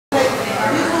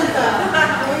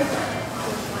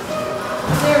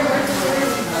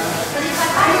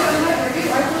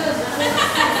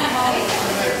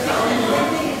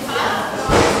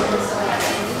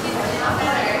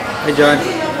Hey, John.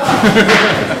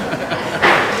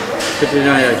 Good to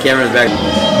know the camera's back.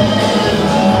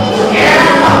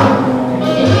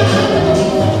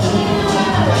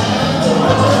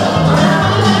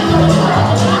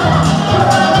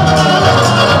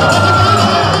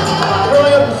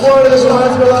 Growing up in Florida, this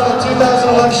reminds me a lot of the 2000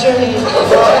 election.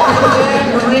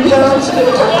 Recounts. I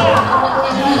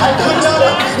could not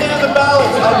understand the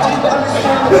ballots. I didn't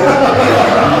understand the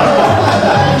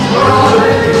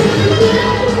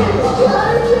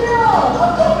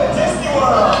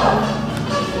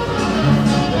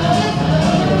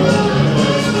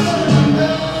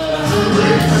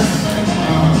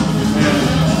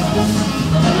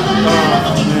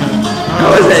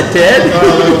How is that, Ted?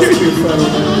 That was too funny.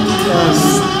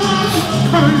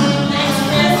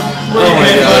 Oh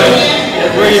my god.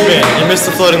 Where you been? You missed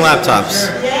the floating laptops.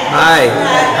 Hi.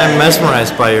 I'm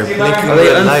mesmerized by your blinking Are they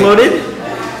red light.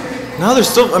 unfloated? No, they're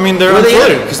still, I mean, they're Are they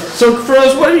unfloated. So,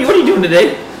 Froze, what are you doing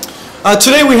today?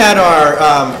 Today we had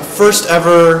our first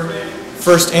ever,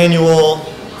 first annual,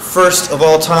 first of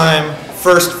all time,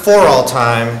 first for all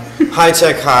time, High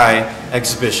Tech High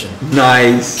exhibition.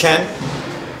 Nice. Ken?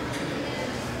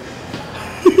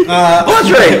 Oh, that's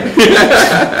right.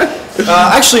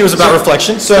 Actually, it was about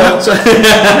reflection. So,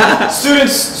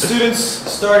 students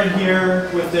started here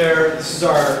with this is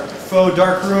our faux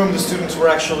dark room. The students were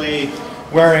actually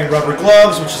wearing rubber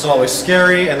gloves, which is always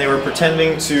scary, and they were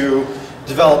pretending to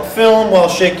develop film while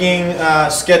shaking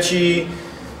sketchy,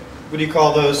 what do you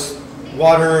call those,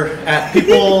 water at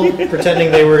people, pretending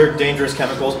they were dangerous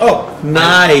chemicals. Oh,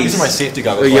 Nice. These are my safety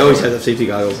goggles. Oh, you always have safety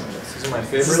goggles. These are my This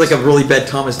favorites. is like a really bad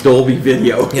Thomas Dolby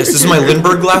video. Yes, this is my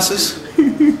Lindbergh glasses.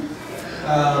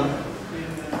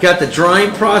 Got the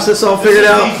drawing process all figured This is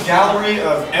out. the gallery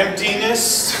of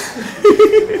emptiness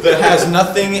that has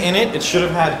nothing in it. It should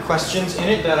have had questions in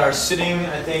it that are sitting,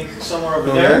 I think, somewhere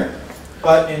over there.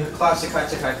 But in classic High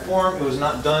Tech High form, it was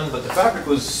not done, but the fabric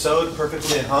was sewed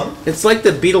perfectly and hung. It's like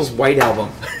the Beatles' White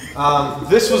Album.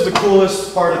 This was the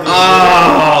coolest part of the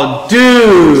Oh,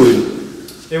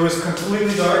 dude! It was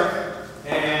completely dark,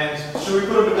 and should we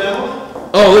put up a demo?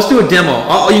 Oh, let's do a demo.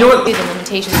 Oh, you know what? The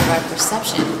limitations of our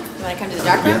perception. You want to come to the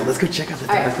dark room? Yeah, let's go check out the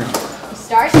All right. dark room.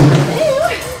 Start.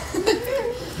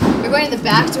 We're going to the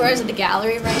back doors of the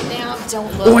gallery right now.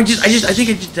 Don't look. Oh, I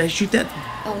think did I shoot that?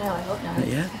 Oh no, I hope not.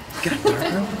 Yeah. Got a dark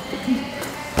room.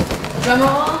 Drum roll.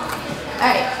 All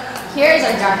right. Here's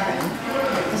our dark room.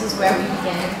 This is where we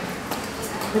begin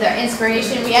with our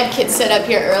inspiration. We had kids set up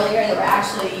here earlier. They were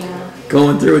actually,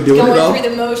 Going through and doing it all. going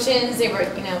through the motions. They were,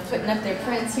 putting up their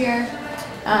prints here.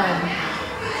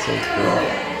 So cool.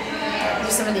 These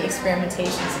are some of the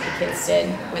experimentations that the kids did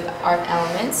with art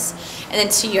elements. And then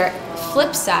to your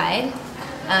flip side,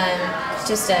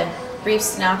 just a brief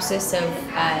synopsis of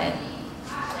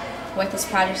what this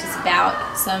project is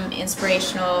about. Some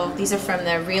inspirational, these are from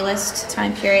the realist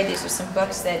time period. These are some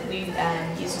books that we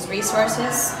use as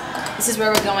resources. This is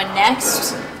where we're going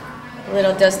next. A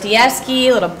little Dostoevsky,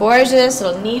 a little Borges, a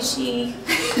little Nietzsche.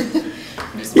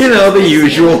 You know, the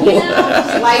usual.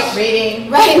 Light reading,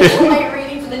 right? Light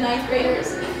reading for the ninth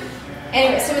graders.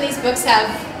 Anyway, some of these books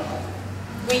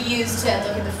we use to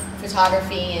look at the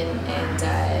photography and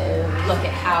look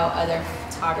at how other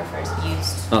photographers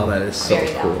used Oh, that is so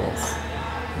varied cool. elements.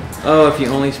 Oh, if you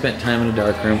only spent time in a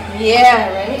dark room.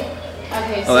 Yeah, right?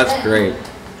 Okay, so Oh, that's then great.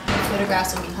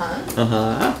 photographs will be hung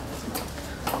Uh-huh.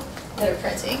 that are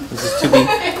printing. This is to be.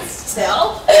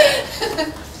 Still.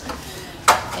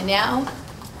 And now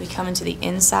we come into the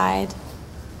inside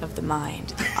of the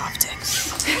mind, the optics.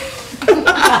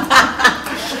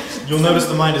 You'll notice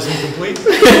the mind is incomplete.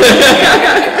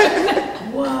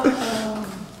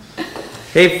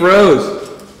 Hey, Froze.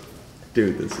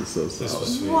 Dude, this is so solid. This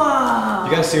was sweet. Wow.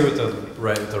 You gotta see it with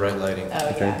the right lighting.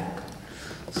 Oh, yeah.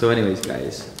 So anyways,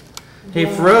 guys. Hey,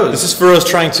 Froze. This is Furrows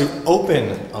trying to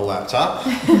open a laptop.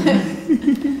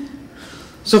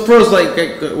 So Froze, like,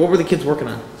 what were the kids working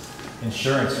on?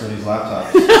 Insurance for these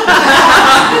laptops.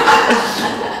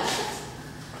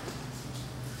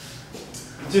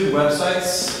 Did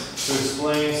websites to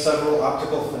explain several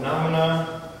optical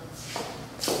phenomena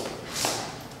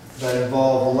that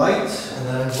involve light and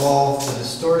that involve the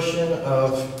distortion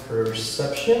of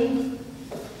perception,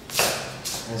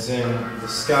 as in the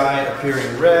sky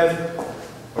appearing red,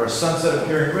 or a sunset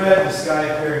appearing red, the sky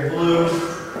appearing blue.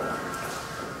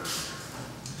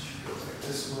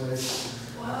 This way.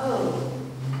 Whoa.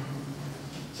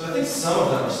 So I think some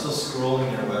of them are still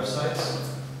scrolling their websites.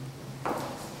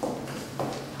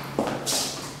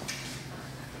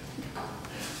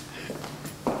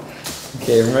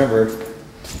 Okay, remember,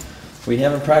 we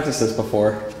haven't practiced this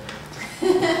before.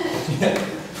 Never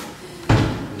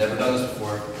done this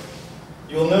before.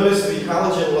 notice the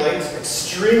halogen light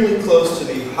extremely close to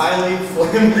the highly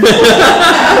flammable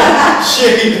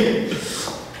shade.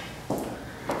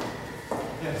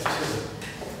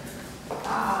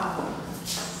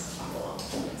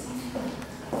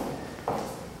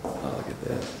 Oh, look at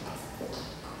that.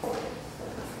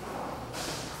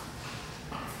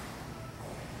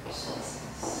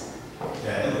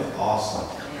 Yeah, it looks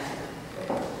awesome.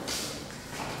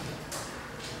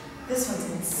 This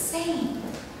one's insane.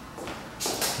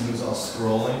 Who's all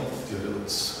scrolling? Dude, it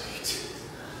looks sweet.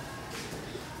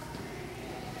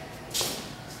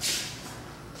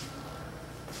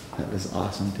 That is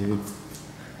awesome, dude.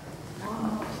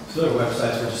 So other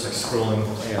websites were just like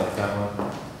scrolling. Yeah, like that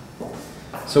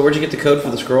one. So where'd you get the code for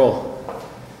the scroll?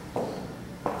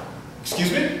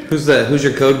 Excuse me? Who's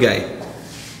your code guy?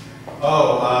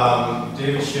 Oh,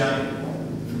 David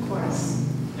Shiani. Of course.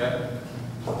 Yep.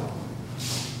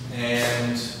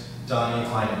 And Donnie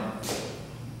Klein.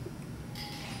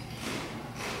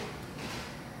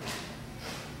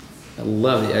 I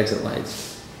love the exit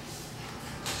lights.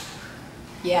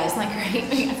 Yeah, it's not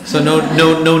great. So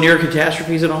no near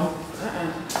catastrophes at all?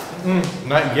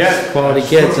 Not yet. Quality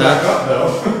kids, Back huh? up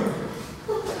though.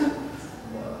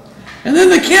 And then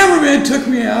the cameraman took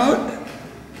me out.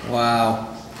 Wow.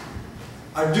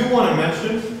 I do want to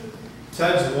mention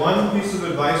Ted's one piece of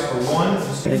advice, or one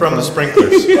from the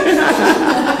sprinklers.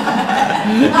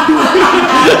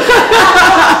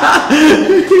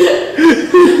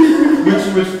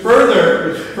 which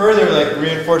further like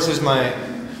reinforces my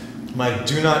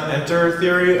do not enter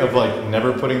theory of like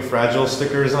never putting fragile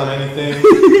stickers on anything.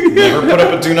 Never put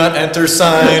up a do not enter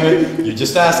sign. You're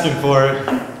just asking for it.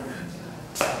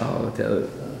 Oh, tell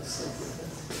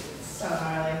So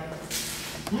gnarly.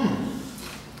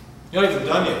 You're not even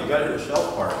done yet. You got to hit the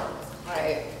shelf part.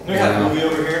 Alright. We had a movie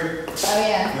over here. Oh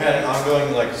yeah. We had an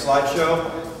ongoing like slideshow,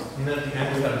 and then at the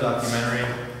end we had a documentary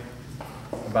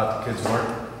about the kids' work,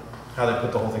 how they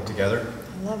put the whole thing together.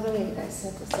 I love the way you guys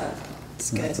set this up. It's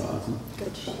good. That's awesome.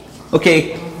 Good shit.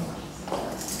 Okay.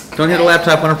 Don't hit a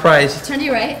laptop on a prize. Turn to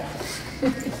your right.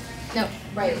 No,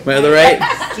 right. My other right?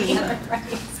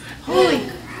 Holy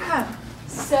crap.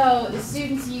 So the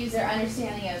students use their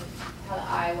understanding of how the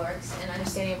eye works and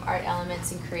understanding of art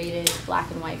elements and created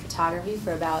black and white photography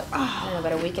for about, I don't know,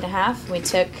 about a week and a half. We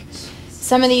took,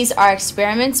 some of these are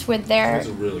experiments with their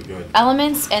really good.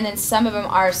 elements, and then some of them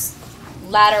are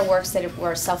latter works that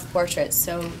were self-portraits.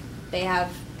 So they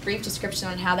have brief description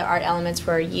on how the art elements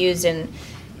were used and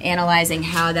analyzing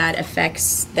how that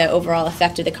affects the overall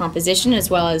effect of the composition as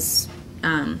well as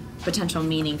potential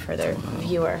meaning for the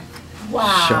viewer.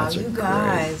 Wow, Shots are you great.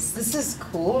 guys. This is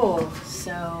cool.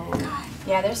 So,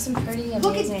 yeah, there's some pretty amazing.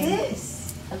 Look at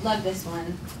this. I love this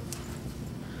one.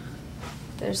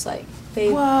 There's like, they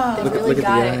Whoa. really Look at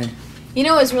got the it. eye. You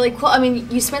know, it's really cool. I mean,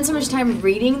 you spend so much time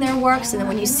reading their works, and then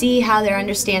when you see how they're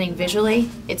understanding visually,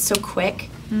 it's so quick,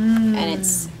 and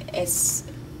it's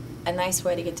a nice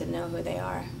way to get to know who they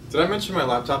are. Did I mention my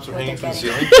laptops are What hanging from the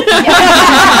they're ceiling?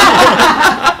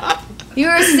 You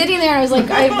were sitting there, and I was like,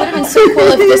 it would have been so cool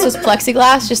if this was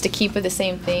plexiglass, just to keep with the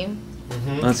same theme.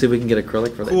 Let's see if we can get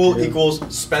acrylic for that. Cool too. equals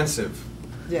expensive.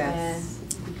 Yes.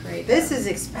 Great. This is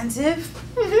expensive.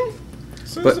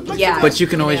 But, Yeah. but you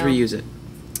can always You know. reuse it.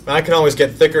 I can always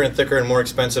get thicker and thicker and more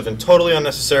expensive and totally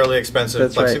unnecessarily expensive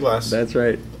That's right. plexiglass. That's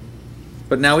right.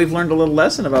 But now we've learned a little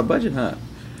lesson about budget, huh?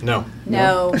 No.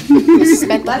 No, we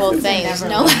spent the whole Lessons are thing. never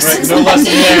No learned. Right, lessons. no lesson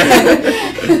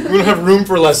there. We don't have room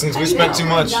for lessons. We spent too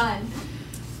much.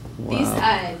 These,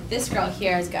 this girl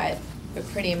here has got a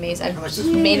pretty amazing. I've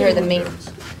made her the main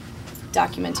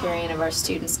documentarian of our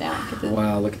students now. Look at the-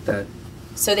 Wow, look at that.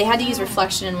 So they had to use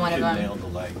reflection in one of them. Nailed the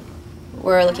light.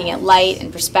 We're looking at light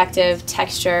and perspective,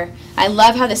 texture. I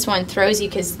love how this one throws you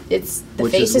because it's the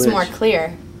Which face is is more which?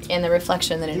 clear in the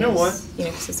reflection than it is. You know what? You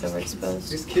know, because it's overexposed.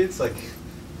 These kids, like,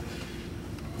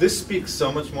 this speaks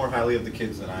so much more highly of the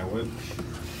kids than I would.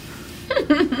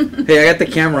 Hey, I got the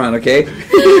camera on, okay?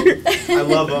 I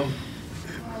love them.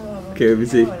 Okay, let me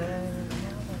see.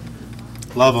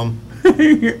 Love them.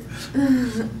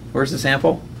 Where's the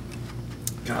sample?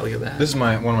 God, look at that. This is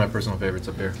one of my personal favorites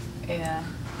up here. Yeah.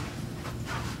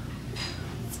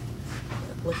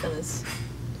 Look on his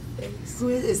face. Who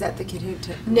is that? The kid who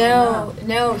took?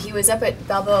 No, he was up at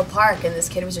Balboa Park and this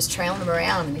kid was just trailing him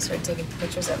around and he started taking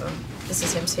pictures of him. This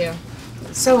is him too.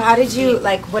 So how did you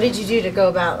what did you do to go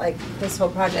about this whole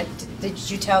project? Did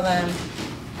you tell them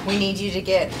we need you to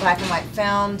get black and white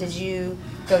film? Did you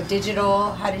go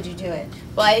digital? How did you do it?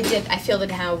 Well, I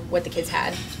fielded what the kids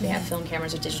had. They have film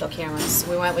cameras or digital cameras.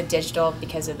 We went with digital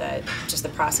because of just the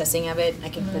processing of it. I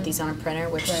could put these on a printer,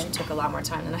 which Right. took a lot more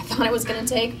time than I thought it was going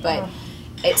to take. But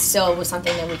it still was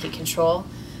something that we could control,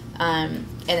 and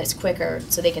it's quicker,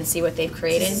 so they can see what they've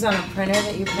created. This is on a printer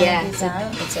that you print Yeah, these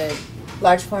out? it's a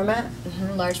Large format?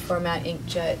 large format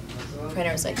inkjet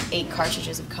printer. It's like 8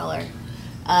 cartridges of color.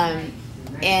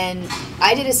 And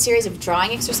I did a series of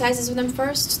drawing exercises with them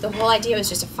first. The whole idea was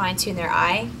just to fine tune their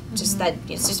eye, just that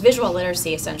it's just visual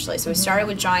literacy essentially. So we started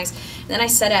with drawings, and then I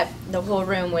set up the whole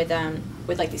room with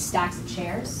like these stacks of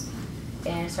chairs,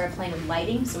 and started playing with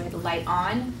lighting. So we had the light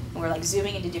on, and we were like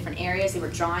zooming into different areas. They were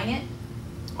drawing it,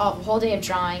 the whole day of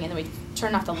drawing, and then we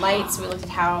turned off the lights. We looked at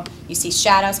how you see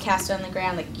shadows cast on the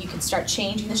ground. Like you can start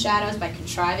changing the shadows by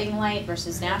contriving light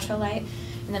versus natural light.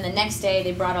 And then the next day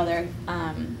they brought all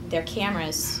their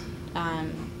cameras,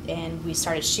 and we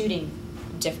started shooting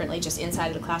differently, just inside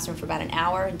of the classroom for about an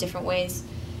hour in different ways.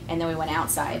 And then we went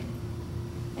outside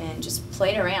and just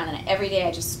played around. And every day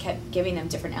I just kept giving them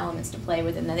different elements to play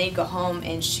with. And then they'd go home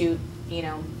and shoot,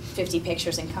 50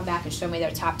 pictures and come back and show me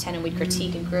their top 10, and we'd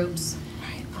critique in groups.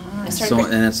 And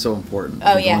that's so important.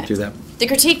 Oh, yeah. Going through that. The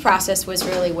critique process was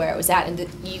really where it was at, and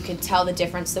you could tell the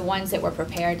difference. The ones that were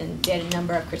prepared and did a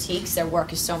number of critiques, their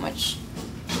work is so much,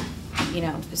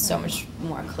 so much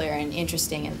more clear and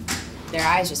interesting, and their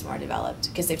eyes just more developed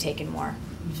because they've taken more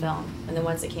film. And the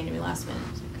ones that came to me last minute,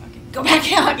 I was like, okay, go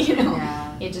back out,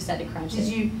 Yeah. You just had to crunch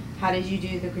it. How did you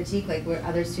do the critique? Like, were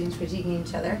other students critiquing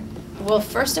each other? Well,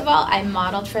 first of all, I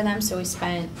modeled for them, so we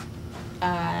spent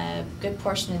a good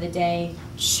portion of the day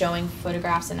showing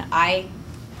photographs, and I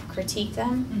critiqued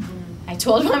them. I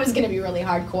told them I was going to be really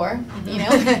hardcore, and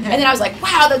then I was like,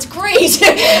 wow, that's great. Look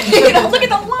at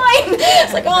the line.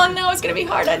 It's like, oh no, it's going to be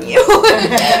hard on you.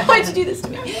 Why'd you do this to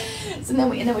me? So then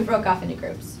we broke off into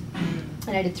groups,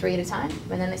 and I did 3 at a time,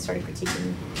 and then they started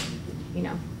critiquing,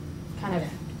 kind of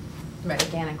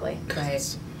organically.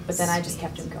 Right. But then I just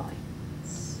kept them going.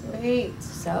 Sweet.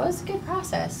 So it was a good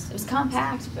process. It was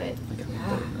compact, but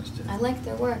I like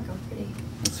their work. I'm pretty.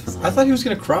 That's I phenomenal. thought he was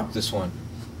going to crop this one.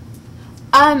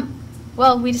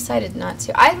 Well, we decided not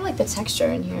to. I like the texture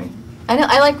in here.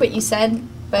 I like what you said,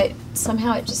 but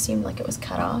somehow it just seemed like it was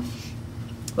cut off.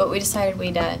 But we decided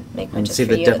we'd make one And just see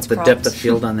for the you. depth, It's the depth of cropped.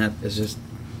 field on that is just,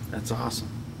 that's awesome.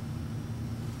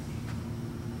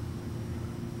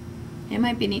 It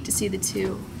might be neat to see the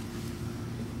two.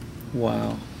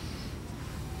 Wow.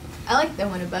 I like the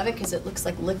one above it because it looks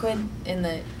like liquid, and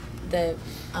the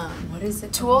What is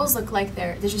it? tools look like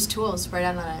they're just tools right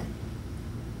on a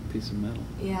Piece of metal.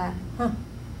 yeah. Huh.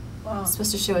 Wow. It's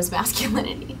supposed to show his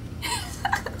masculinity.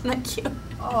 Isn't that cute?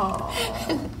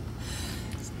 Oh.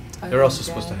 They're also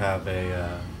supposed to have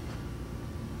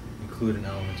include an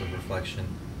element of reflection,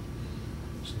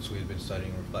 since we've been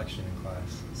studying reflection in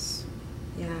class.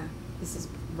 Yeah. This is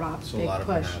Rob's So a big lot of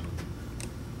them push. have.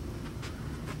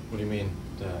 What do you mean?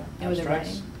 The Yeah, with the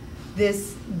abstracts?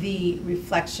 writing. The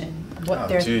reflection, what Oh,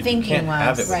 their dude, you thinking can't was.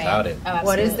 have it Right. without it. Oh,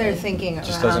 What is their absolutely. thinking It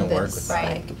just around doesn't work this? without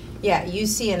it. Like, yeah, you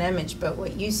see an image, but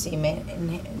what you see,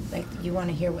 like you want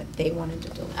to hear what they wanted to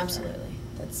deliver. Absolutely.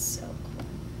 That's so cool.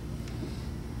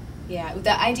 Yeah,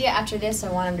 the idea after this,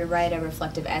 I want them to write a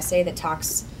reflective essay that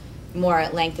talks more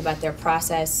at length about their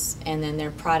process and then their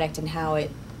product and how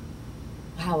it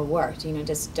worked.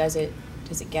 Does it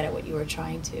get at what you were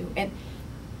trying to? And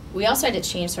we also had to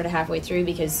change sort of halfway through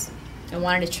because I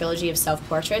wanted a trilogy of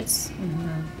self-portraits.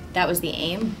 That was the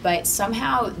aim, but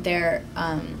somehow their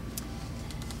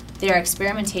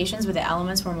experimentations with the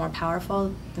elements were more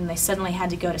powerful. Then they suddenly had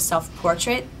to go to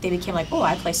self-portrait. They became like, oh,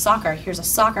 I play soccer. Here's a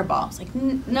soccer ball. It's like,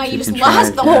 no, you Keep just in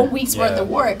lost track, the whole yeah. week's worth of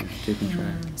work. Keeping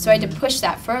track. So I had to push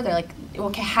that further. Like,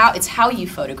 okay, how you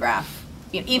photograph.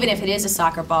 Even if it is a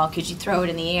soccer ball, could you throw it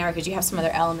in the air? Could you have some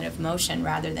other element of motion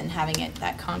rather than having it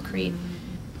that concrete?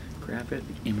 Graphic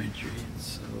imagery. It's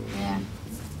so. Yeah.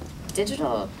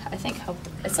 Digital, I think,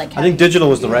 it's like I think digital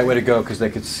was the right way to go because they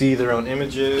could see their own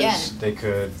images. Yeah. They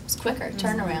could. It's quicker,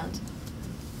 turnaround.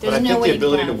 But There's I no think way the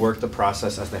ability to can. work the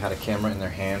process as they had a camera in their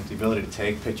hand, the ability to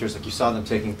take pictures, like you saw them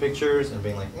taking pictures and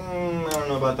being like, I don't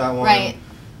know about that one. Right.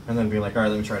 And then being like, all right,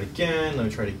 let me try it again, let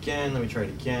me try it again, let me try it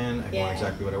again. I Yeah. want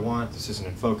exactly what I want. This isn't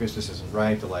in focus, this isn't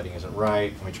right, the lighting isn't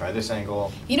right. Let me try this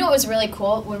angle. You know what was really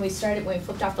cool? When we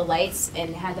flipped off the lights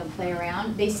and had them play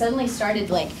around, they suddenly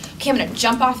started like, okay, I'm gonna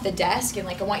jump off the desk and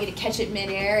like I want you to catch it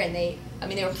midair, and they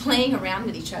were playing around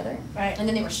with each other. Right. And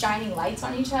then they were shining lights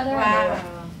on each other.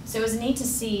 Wow. So it was neat to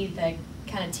see the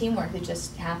kind of teamwork that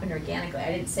just happened organically.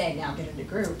 I didn't say now get into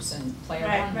groups and play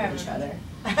around with each other.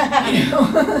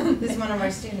 This is one of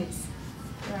our students.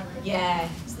 Yeah.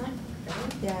 Isn't that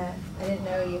great? Yeah, I didn't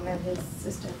know you had his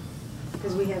sister.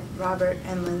 Because we have Robert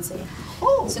and Lindsay.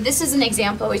 So this is an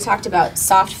example. We talked about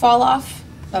soft fall off.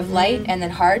 of light and then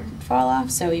hard fall off.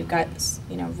 So you've got this,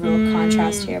 you know, real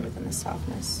contrast here, but then the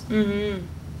softness. Mm-hmm.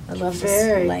 I love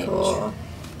Very this light. cool.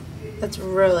 That's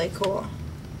really cool.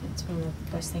 It's one of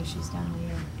the best things she's done all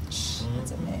year.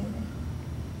 That's amazing.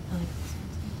 I like this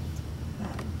one.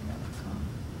 That's really cool.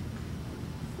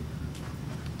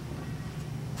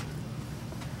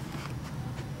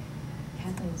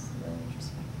 Catherine's really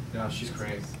interesting. No, she's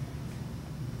great.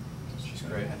 She's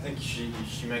great. I think she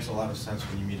makes a lot of sense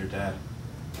when you meet her dad.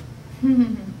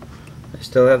 I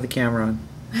still have the camera on.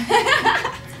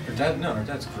 Her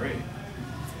dad's great.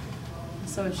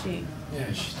 So is she. Yeah,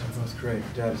 they're both great.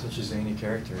 Her dad is such a zany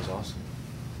character. He's awesome.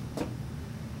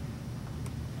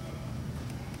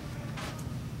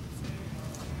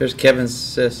 There's Kevin's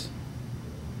sis.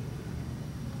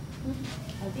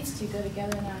 Oh, these two go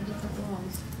together now in different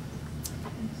rooms.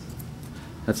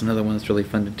 That's another one that's really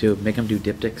fun to do. Make them do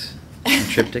diptychs and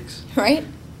triptychs, Right?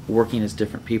 working as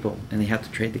different people, and they have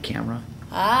to trade the camera.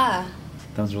 Ah.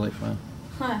 That was really fun.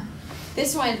 Huh. This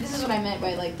is what I meant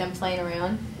by like them playing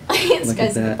around. This Look at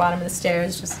guy's at the that. bottom of the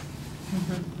stairs, just.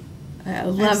 I I've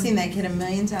love. seen that kid a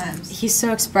million times. He's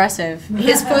so expressive.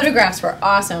 His photographs were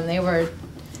awesome. They were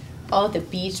all at the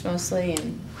beach mostly,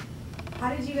 and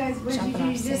How did you guys? What did jumping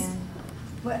you off just? sand.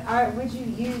 What did you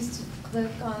use to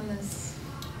click on this?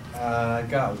 I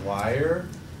got wire.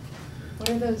 What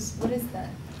are those? What is that?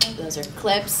 Those are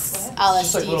clips, Clips? a la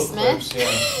Just like Steve little Smith.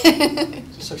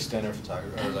 clips, Just like standard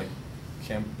photography, or like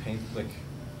paint, like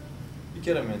you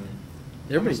get them in.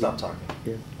 Everybody- Stop talking.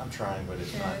 Yeah. I'm trying, but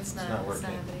it's not working.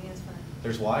 It's fine.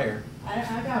 There's wire. I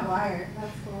got wire.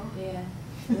 That's cool. Yeah.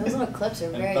 Those little clips are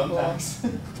And very cool.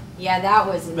 thumbtacks. Yeah, that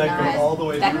was That go nice. all the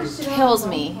way that through. kills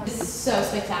me. This is so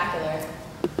spectacular.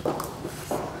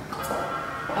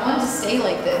 I want it to stay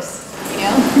like this, you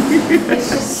know? It's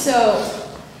just so.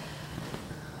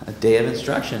 A day of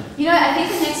instruction. You know, I think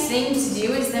the next thing to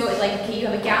do is though, like, okay, you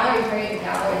have a gallery here, you have a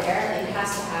gallery there, like, it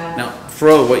has to have. Now,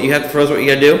 Froze, what you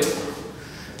gotta do?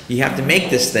 You have to make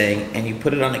this thing, and you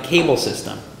put it on a cable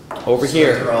system over So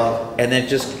here, they're all- and then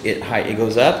it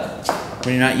goes up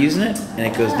when you're not using it, and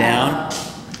it goes down.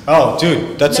 Oh,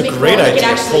 dude, that's a That'd be great cool. You could idea.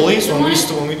 actually Pulleys, use when we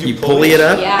one? when we do You pulley it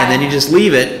up, Yeah. and then you just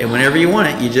leave it, and whenever you want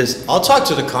it, you just. I'll talk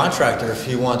to the contractor if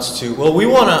he wants to. Well,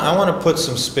 I wanna put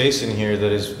some space in here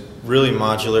that is really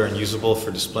modular and usable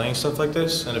for displaying stuff like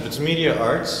this. And if it's media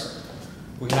arts,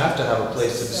 we have to have a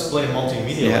place to display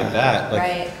multimedia Yeah. like that. Like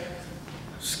Right.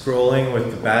 scrolling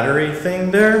with the battery thing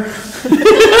there.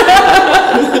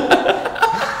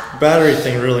 Battery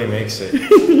thing really makes it.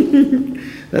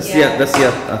 That's Yeah. the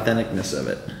authenticness of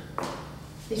it.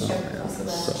 They Oh, show man, also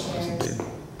that's the so awesome, chairs. dude.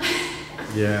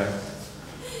 Yeah.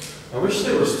 I wish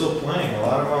they were still playing. A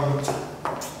lot of them,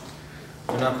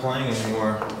 they're not playing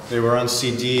anymore. They were on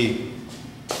CD.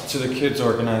 So the kids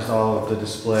organized all of the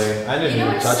display. I didn't You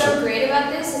know even what's touch so it. great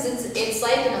about this is it's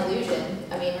like an illusion.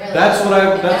 I mean, really. That's what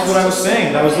I was just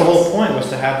saying. That what was it the whole is. point, was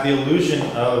to have the illusion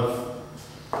of.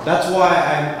 That's why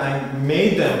I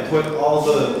made them put all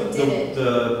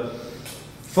the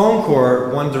phone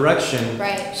cord one direction.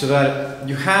 Right. So that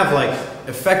you have like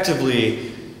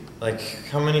effectively, like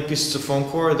how many pieces of phone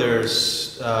cord?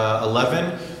 There's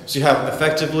 11. So you have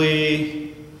effectively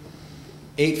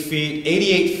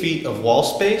 88 feet of wall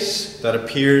space that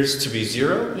appears to be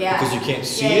 0 Yeah. because you can't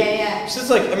see Yeah, it. yeah, yeah. So it's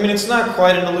like, I mean, it's not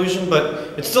quite an illusion,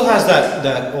 but it still has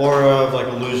that aura of like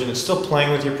illusion. It's still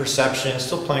playing with your perception, it's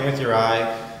still playing with your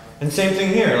eye. And same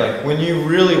thing here, like when you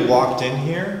really walked in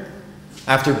here,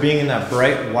 after being in that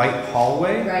bright white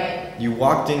hallway, Right. you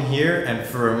walked in here and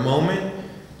for a moment,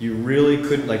 you really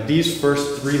couldn't, like these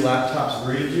first 3 laptops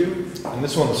greeted you, and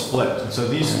this one was flipped. And so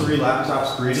these 3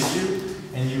 laptops greeted you,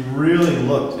 and you really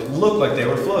looked, it looked like they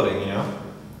were floating, you know?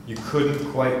 You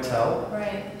couldn't quite tell.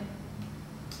 Right.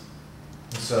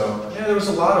 So, yeah, there was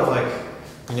a lot of like,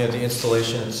 you know, the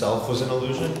installation itself was an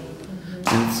illusion.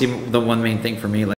 And see, the one main thing for me, like.